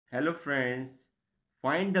Hello friends,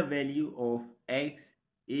 find the value of x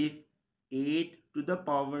if 8 to the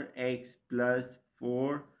power x plus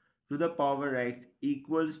 4 to the power x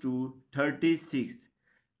equals to 36.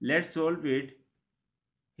 Let's solve it.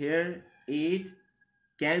 Here 8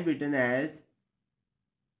 can be written as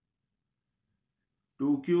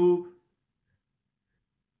 2 cube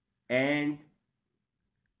and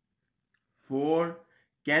 4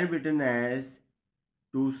 can be written as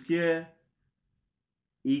 2 square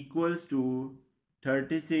equals to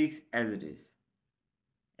 36 as it is.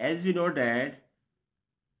 As we know that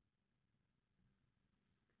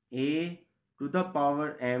a to the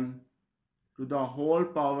power m to the whole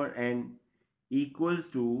power n equals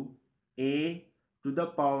to a to the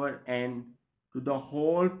power n to the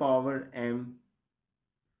whole power m.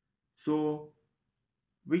 So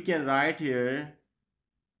we can write here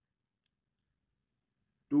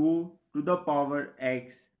 2 to the power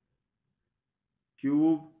x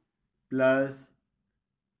cube plus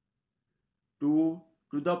 2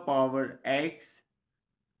 to the power x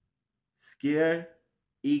square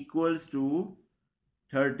equals to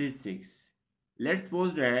 36. Let's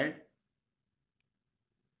suppose that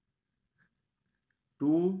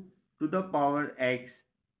 2 to the power x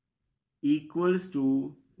equals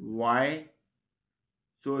to y.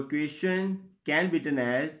 So equation can be written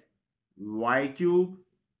as y cube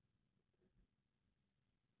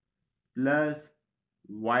plus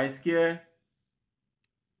y square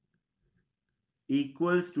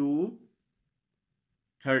equals to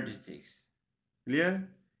 36. Clear?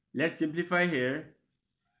 Let's simplify here.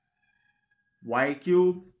 Y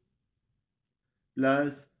cube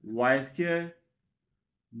plus y square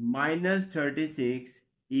minus 36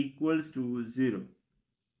 equals to 0.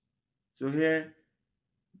 So here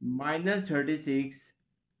minus 36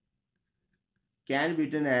 can be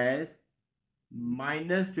written as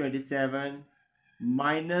minus 27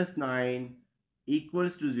 minus 9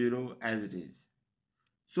 equals to 0 as it is.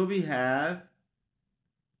 So we have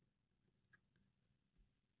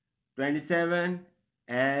 27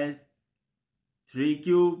 as 3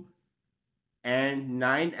 cube and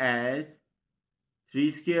 9 as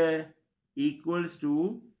 3 square equals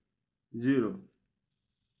to 0.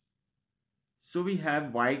 So we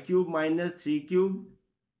have y cube minus 3 cube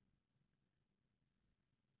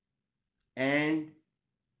and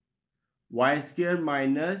y square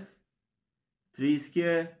minus 3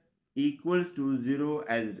 square equals to 0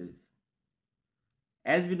 as it is.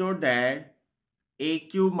 As we know that a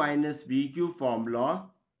cube minus b cube formula,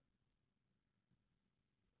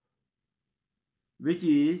 which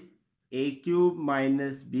is a cube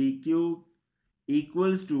minus b cube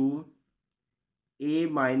equals to a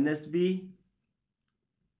minus b,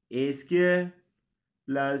 a square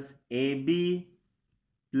plus ab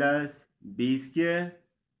plus b square,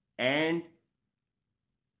 and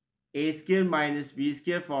a square minus b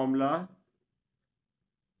square formula,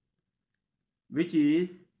 which is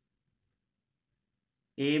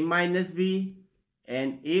a minus b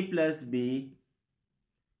and a plus b.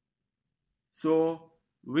 So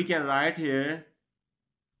we can write here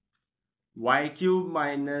y cube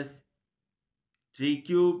minus 3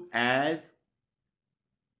 cube as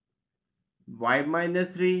y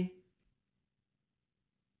minus 3,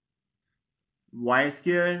 y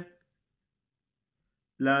square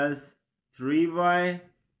plus 3y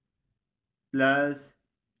plus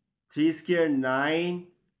 3 square 9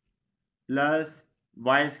 plus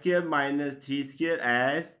y square minus 3 square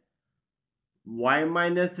as y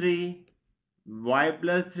minus 3 y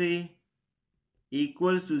plus 3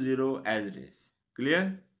 equals to 0 as it is.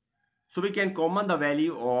 Clear? So we can common the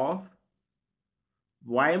value of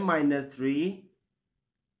y minus 3.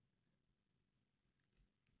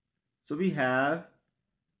 So we have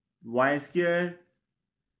y square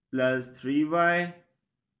plus 3y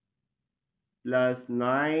plus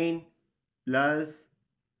 9 plus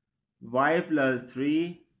y plus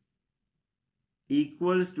 3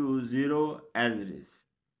 equals to 0 as it is.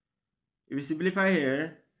 If we simplify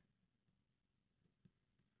here,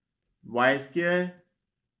 y square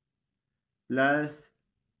plus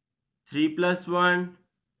 3 plus 1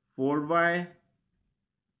 4y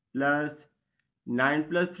plus 9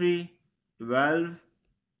 plus 3 12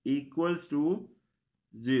 equals to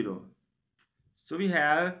 0. So we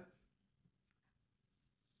have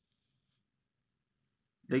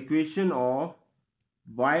the equation of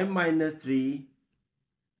y minus 3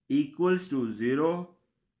 equals to 0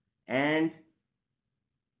 and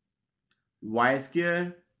y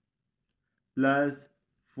square plus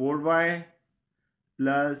 4y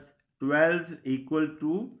plus 12 equal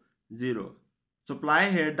to 0. So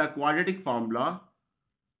apply here the quadratic formula.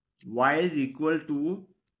 Y is equal to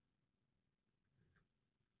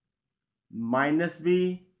minus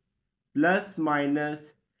b plus minus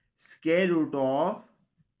square root of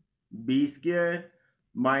b square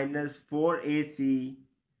minus 4ac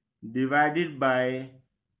divided by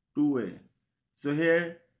 2a. So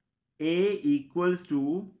here a equals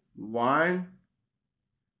to 1,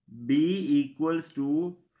 b equals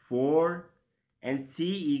to 4 and c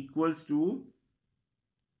equals to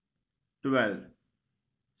 12.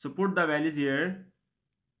 So put the values here.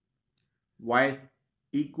 Y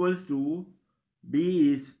equals to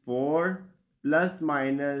b is 4 plus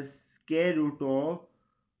minus square root of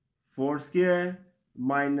 4 square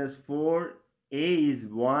minus 4, a is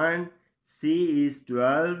 1, c is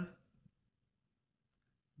 12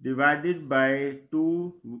 divided by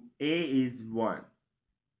 2, a is 1.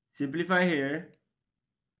 Simplify here.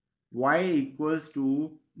 Y equals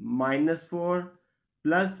to minus 4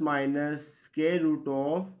 plus minus square root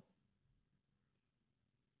of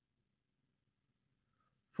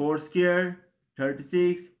 4 square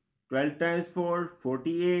 36, 12 times 4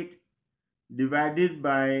 48 divided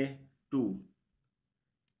by 2,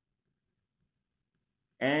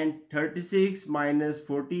 and 36 minus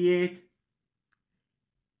 48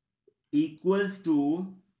 equals to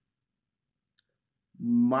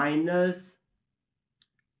minus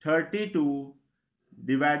 32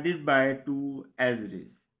 divided by 2 as it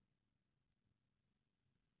is.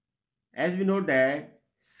 As we know that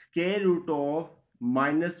square root of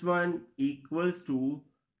minus 1 equals to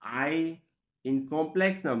I in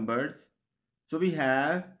complex numbers. So we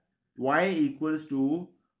have y equals to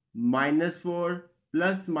minus 4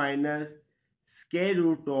 plus minus square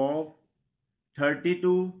root of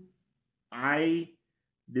 32 I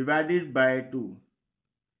divided by 2.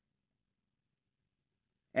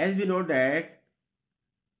 As we know that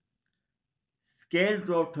square root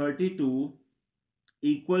of 32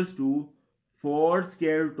 equals to 4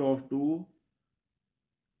 square root of 2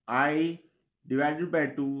 I divided by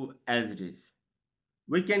 2 as it is.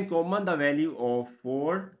 We can common the value of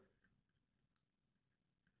 4.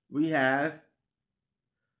 We have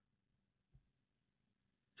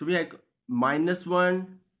minus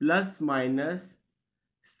 1 plus minus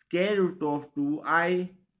square root of 2i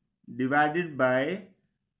divided by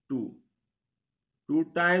 2. 2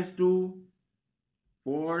 times 2,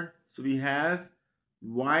 4. So we have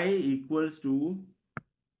y equals to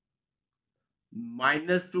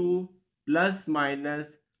minus 2 plus minus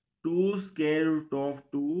 2 square root of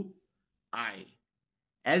 2i.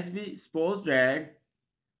 As we suppose that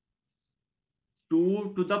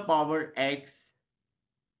 2 to the power x,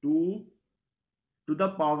 2 to the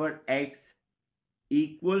power x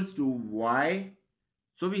equals to y.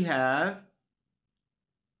 So we have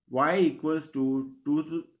y equals to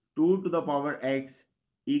 2 to the power x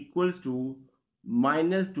equals to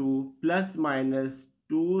minus 2 plus minus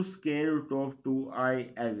 2 square root of 2i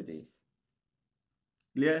as it is.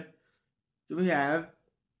 Clear? So we have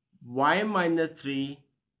y minus 3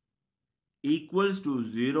 equals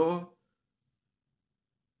to 0.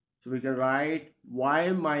 So we can write y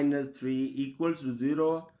minus 3 equals to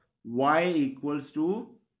 0, y equals to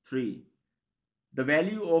 3. The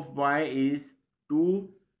value of y is 2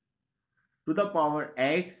 to the power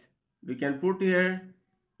x. We can put here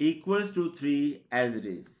equals to 3 as it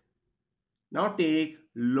is. Now take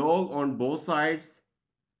log on both sides.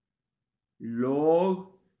 Log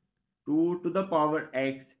 2 to the power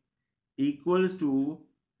x equals to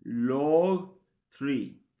log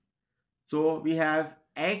 3. So we have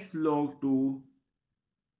x log 2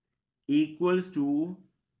 equals to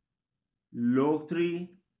log 3.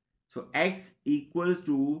 So x equals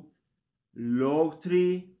to log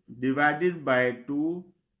 3 divided by 2,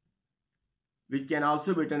 which can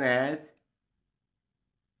also be written as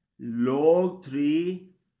log 3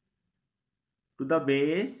 to the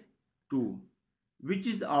base 2, which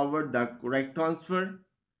is the correct answer.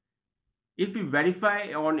 If we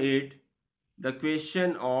verify on it, the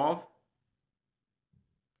question of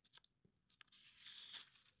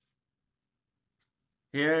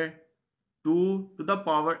here 2 to the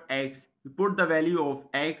power x, we put the value of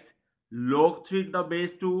x log 3 to the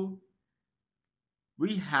base 2.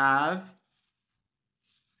 We have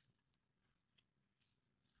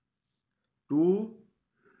 2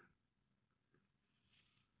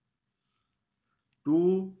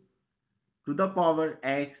 to the power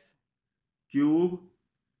x cube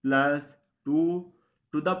plus 2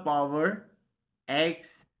 to the power x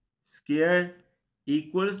square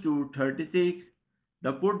equals to 36.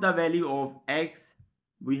 The put the value of x,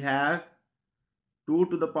 we have 2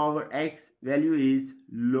 to the power x value is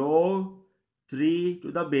log 3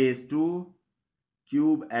 to the base 2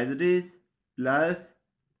 cube as it is plus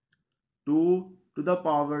 2 to the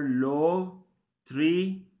power log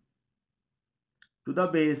 3 to the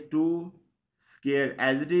base 2 square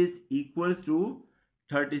as it is equals to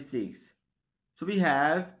 36. So we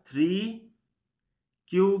have 3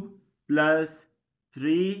 cube plus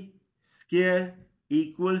 3 square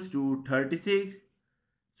equals to 36.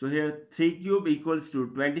 So here 3 cube equals to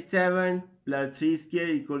 27 plus 3 square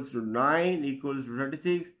equals to 9 equals to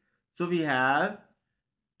 36. So we have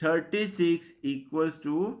 36 equals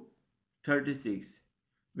to 36,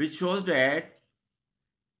 which shows that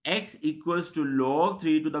x equals to log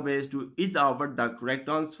 3 to the base 2 is the correct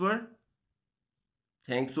answer.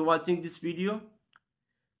 Thanks for watching this video.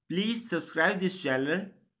 Please subscribe this channel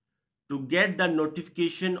to get the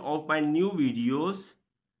notification of my new videos.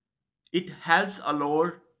 It helps a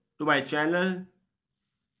lot to my channel.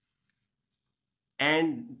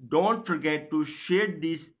 And don't forget to share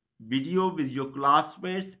this video with your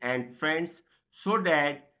classmates and friends so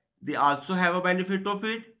that they also have a benefit of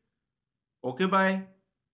it. Okay, bye.